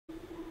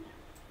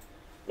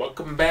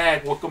Welcome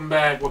back,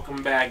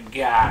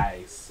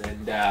 guys.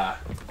 And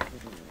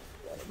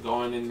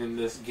going in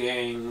this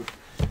game,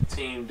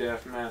 team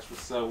deathmatch.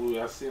 What's up?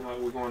 I seem like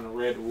we're going to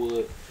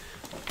Redwood.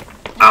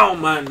 I don't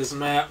mind this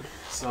map,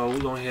 so we're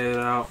gonna head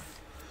out,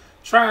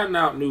 trying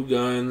out new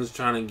guns,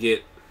 trying to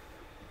get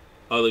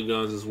other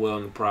guns as well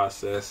in the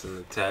process and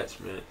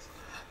attachments.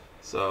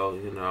 So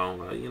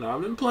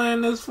I've been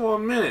playing this for a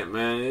minute,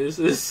 man.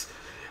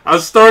 I'm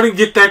starting to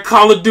get that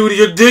Call of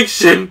Duty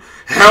addiction.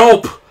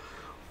 Help!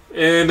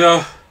 And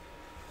I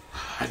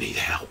need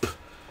help.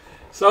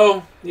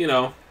 So,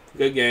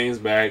 good games,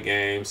 bad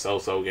games,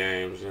 so-so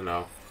games,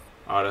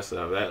 all that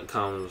stuff. That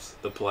comes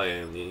to play,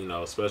 and,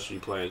 especially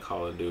playing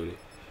Call of Duty.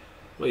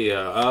 But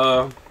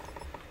yeah,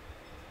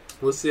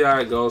 we'll see how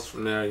it goes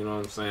from there, you know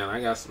what I'm saying?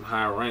 I got some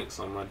high ranks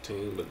on my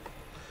team, but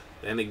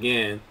then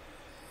again,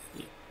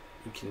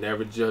 you can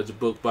never judge a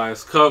book by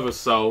its cover,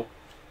 so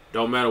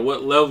don't matter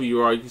what level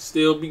you are, you can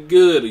still be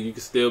good or you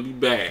can still be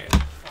bad.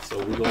 So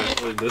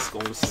we're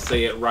gonna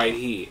say it right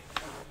here.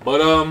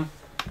 But with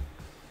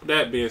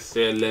that being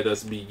said, let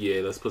us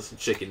begin. Let's put some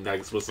chicken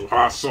nuggets with some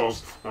hot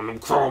sauce on them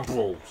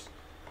crumbles.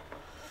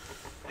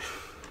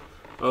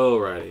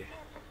 Alrighty.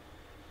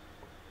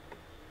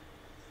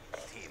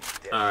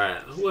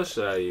 Alright, what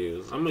should I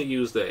use? I'm gonna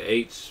use the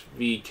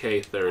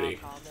HVK30.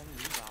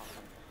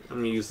 I'm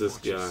gonna use this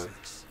gun.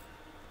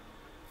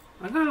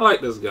 I kinda like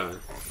this gun.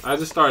 I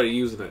just started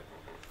using it.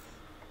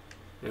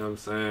 You know what I'm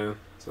saying?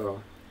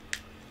 So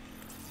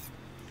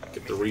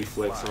get the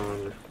reflex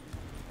on.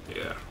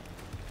 Yeah.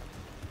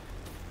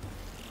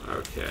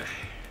 Okay.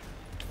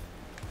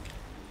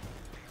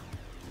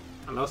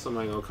 I know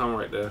somebody gonna come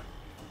right there.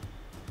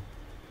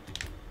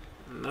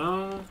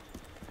 No.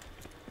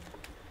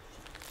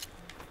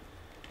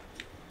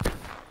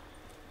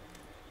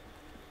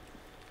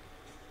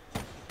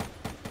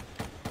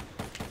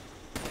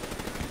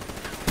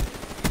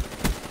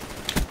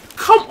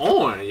 Come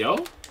on,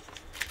 yo.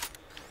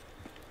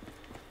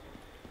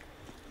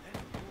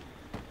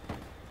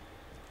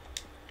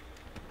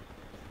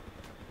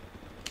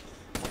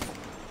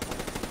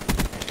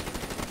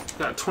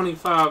 Got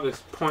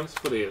 25 points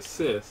for the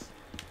assist.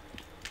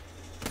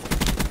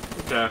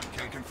 Okay.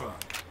 Can confirm.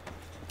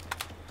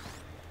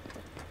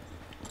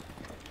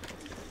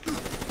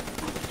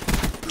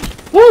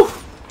 Woo!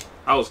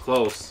 I was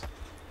close.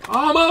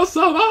 I'm a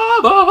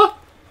survivor.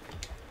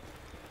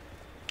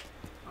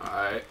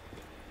 Alright.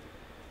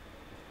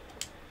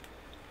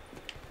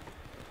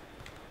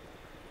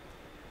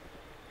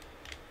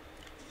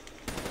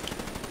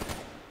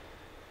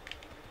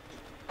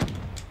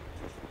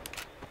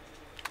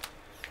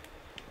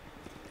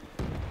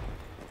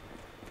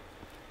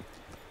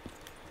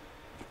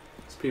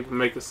 People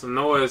making some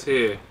noise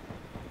here.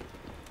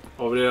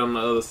 Over there on the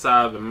other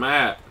side of the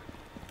map.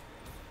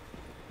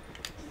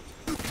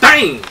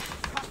 Dang!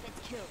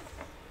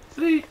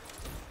 See?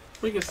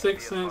 Freaking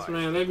 6 cents,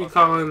 man. They be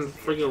calling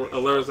freaking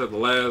alerts at the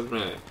last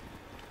minute.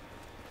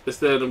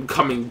 Instead of them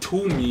coming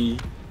to me,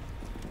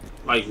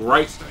 like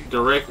right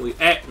directly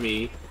at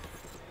me.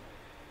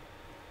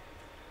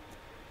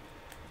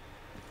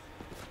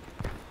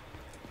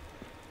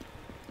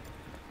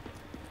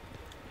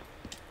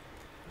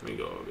 Let me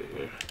go over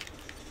here.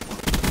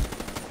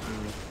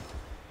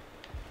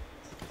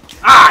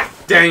 Ah,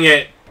 dang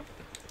it!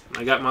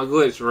 I got my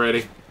glitch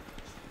ready.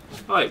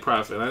 I like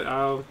Prophet.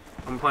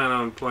 I'm planning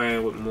on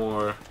playing with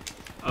more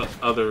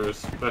other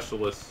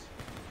specialists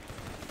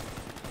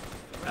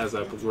as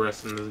I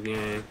progress in this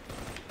game.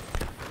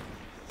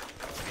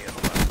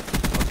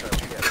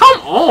 Come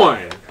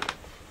on!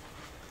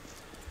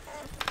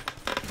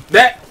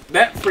 That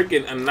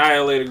freaking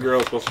Annihilator girl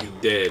is supposed to be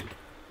dead.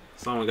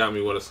 Someone got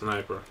me with a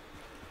sniper.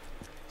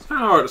 It's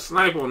kind of hard to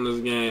snipe on this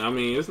game. I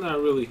mean, it's not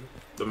really...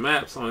 The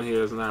maps on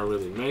here is not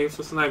really made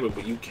for sniper,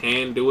 but you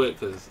can do it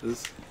because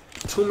there's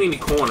too many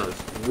corners.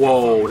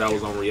 Whoa, that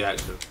was on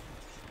reaction.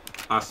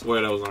 I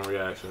swear that was on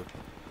reaction.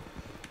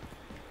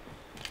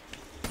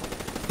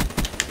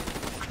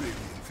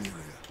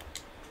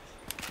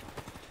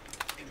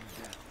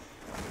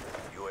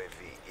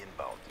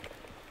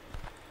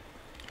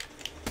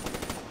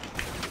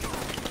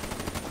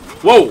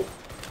 Whoa!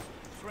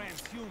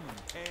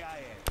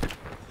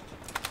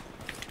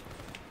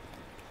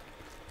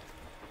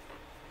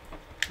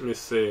 Let me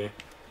see.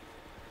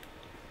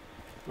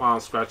 While I'm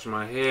scratching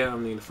my head, I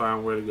need to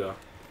find where to go.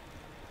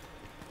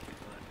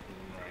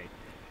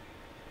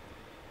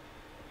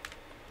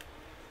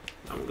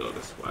 I'm gonna go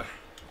this way.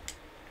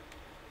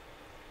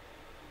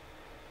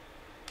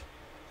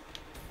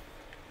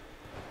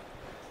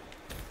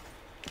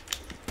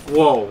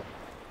 Whoa!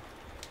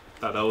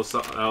 Thought that was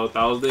something.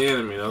 That was the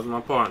enemy. That was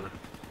my partner.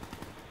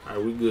 All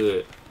right, we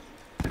good.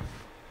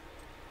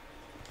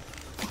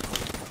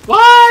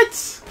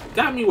 What?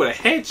 Got me with a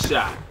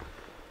headshot.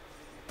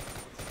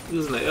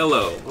 Using the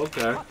LO.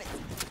 Okay.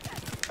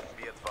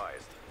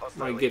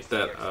 Might get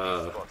that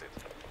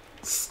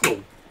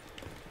scope.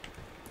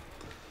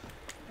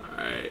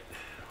 Alright.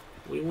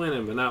 We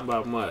winning, but not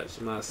by much.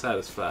 I'm not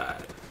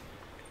satisfied.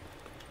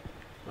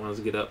 I want us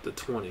to get up to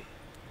 20.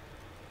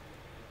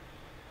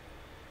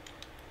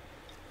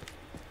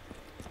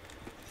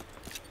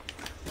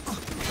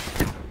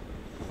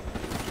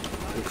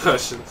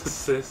 concussion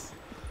assist.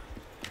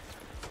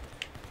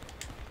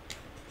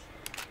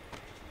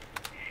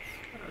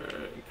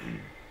 Alright.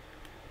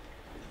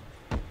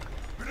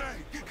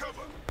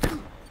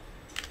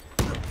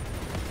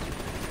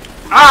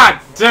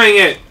 Ah, dang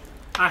it!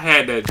 I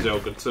had that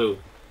Joker too.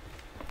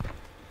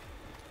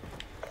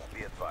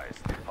 Be advised,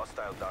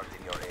 hostile dart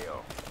in your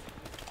AO.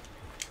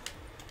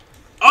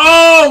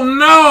 Oh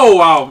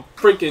no! I'm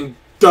freaking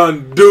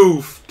done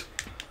doofed.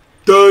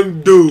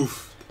 Done doofed.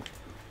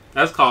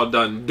 That's called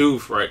done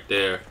doof right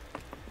there.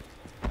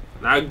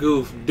 Not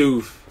goof,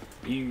 doof.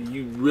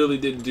 You really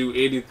didn't do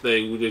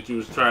anything that you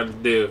was trying to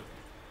do.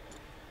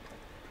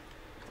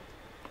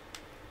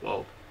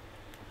 Whoa.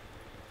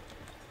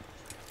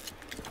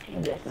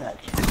 Team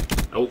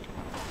Deathmatch. Nope.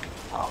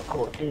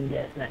 Hardcore Team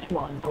Deathmatch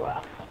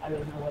Minecraft. I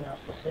don't know what else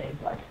to say,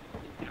 but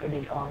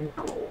pretty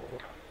hardcore.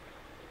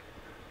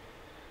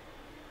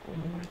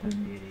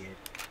 Idiot.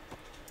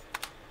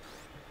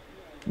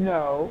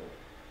 No,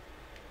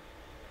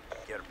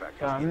 Get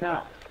back I'm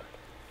not.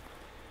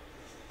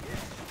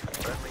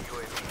 Friendly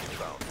UAV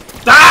inbound.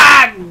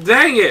 Ah,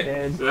 dang it!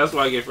 Dead. So that's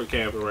what I get for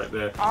camping right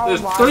there. Oh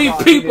There's my 3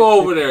 God, people you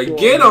over there. just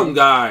Get destroyed them, me.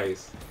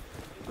 guys.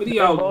 What are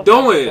y'all Both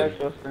doing?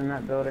 specialists in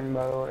that building,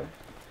 by the way.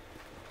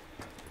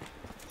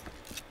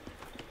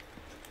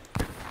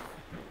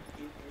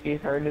 He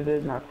heard it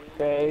in my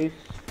face.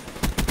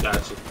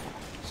 Gotcha.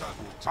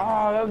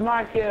 Oh, that was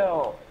my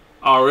kill.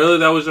 Oh, really?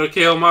 That was your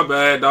kill? My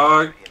bad,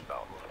 dog.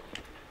 Inbound.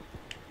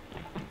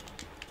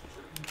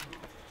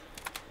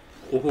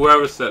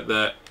 Whoever said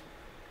that.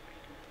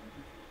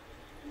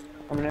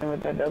 Coming in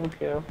with that double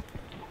kill.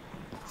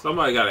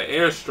 Somebody got an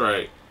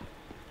airstrike.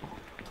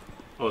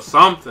 Or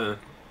something.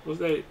 What's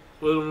that?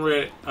 Where them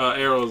red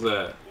arrows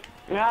at?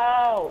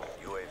 No!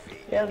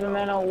 UAV He hasn't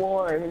been a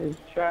war. He just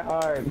try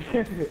hard.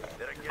 They're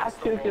I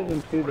against two the kills wall.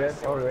 and 2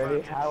 deaths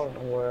already. How in the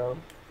world?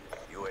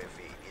 UAV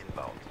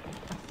inbound.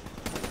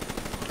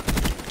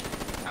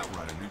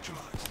 Outrider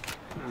neutralized.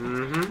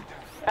 Mm-hmm.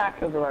 I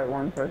killed the right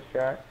one first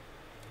try.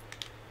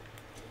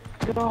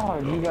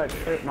 God, you got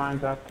trip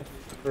mines off the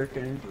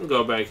freaking. Let me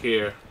go back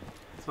here.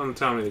 Someone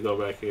tell me to go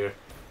back here.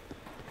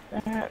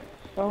 There are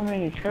so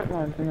many trip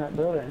mines in that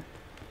building.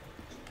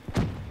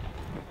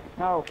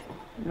 No,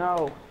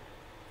 no.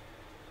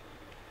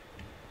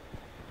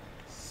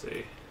 Let's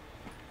see.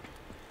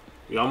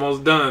 We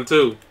almost done,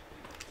 too.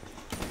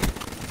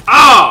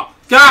 Oh!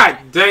 God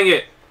dang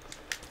it!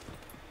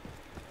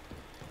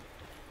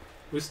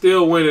 We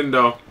still winning,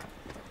 though.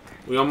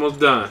 We almost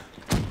done.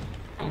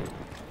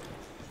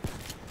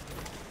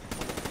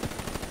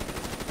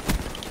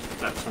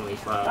 Got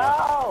 25.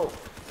 Oh!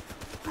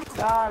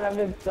 God, I've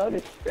been so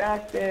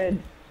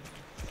distracted.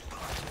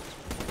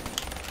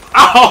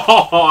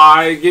 Oh!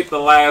 I get the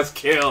last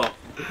kill.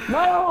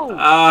 No!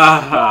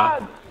 Ah!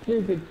 God,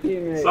 stupid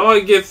teammate.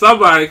 Someone get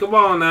somebody. Come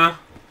on now.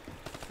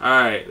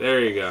 Alright,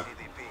 there you go.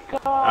 CDP.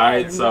 God,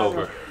 Alright, it's you got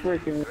over. a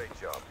Freaking. Great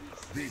job.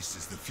 This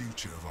is the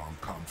future of armed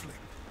conflict.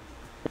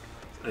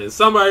 And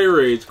somebody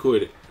rage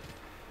quit it.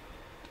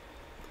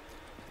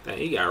 Dang,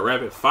 he got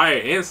rapid fire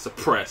and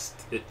suppressed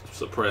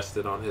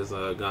it on his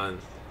gun.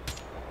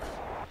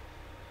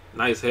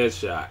 Nice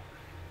headshot.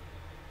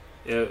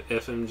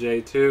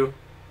 FMJ2.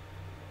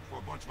 For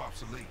a bunch of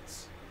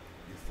obsoletes,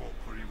 you fought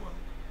pretty well.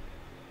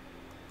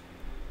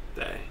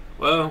 Dang.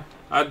 Well,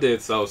 I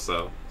did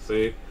so-so.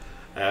 See?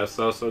 I have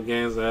so-so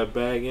games, I have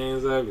bad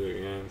games, I have good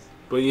games.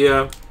 But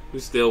yeah, we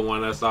still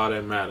won. That's all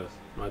that matters.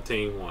 My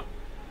team won.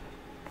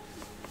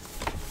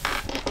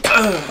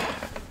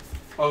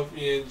 Hope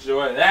you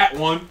enjoy that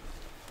one.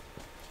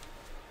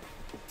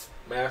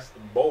 Master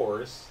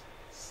Boris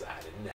signing out.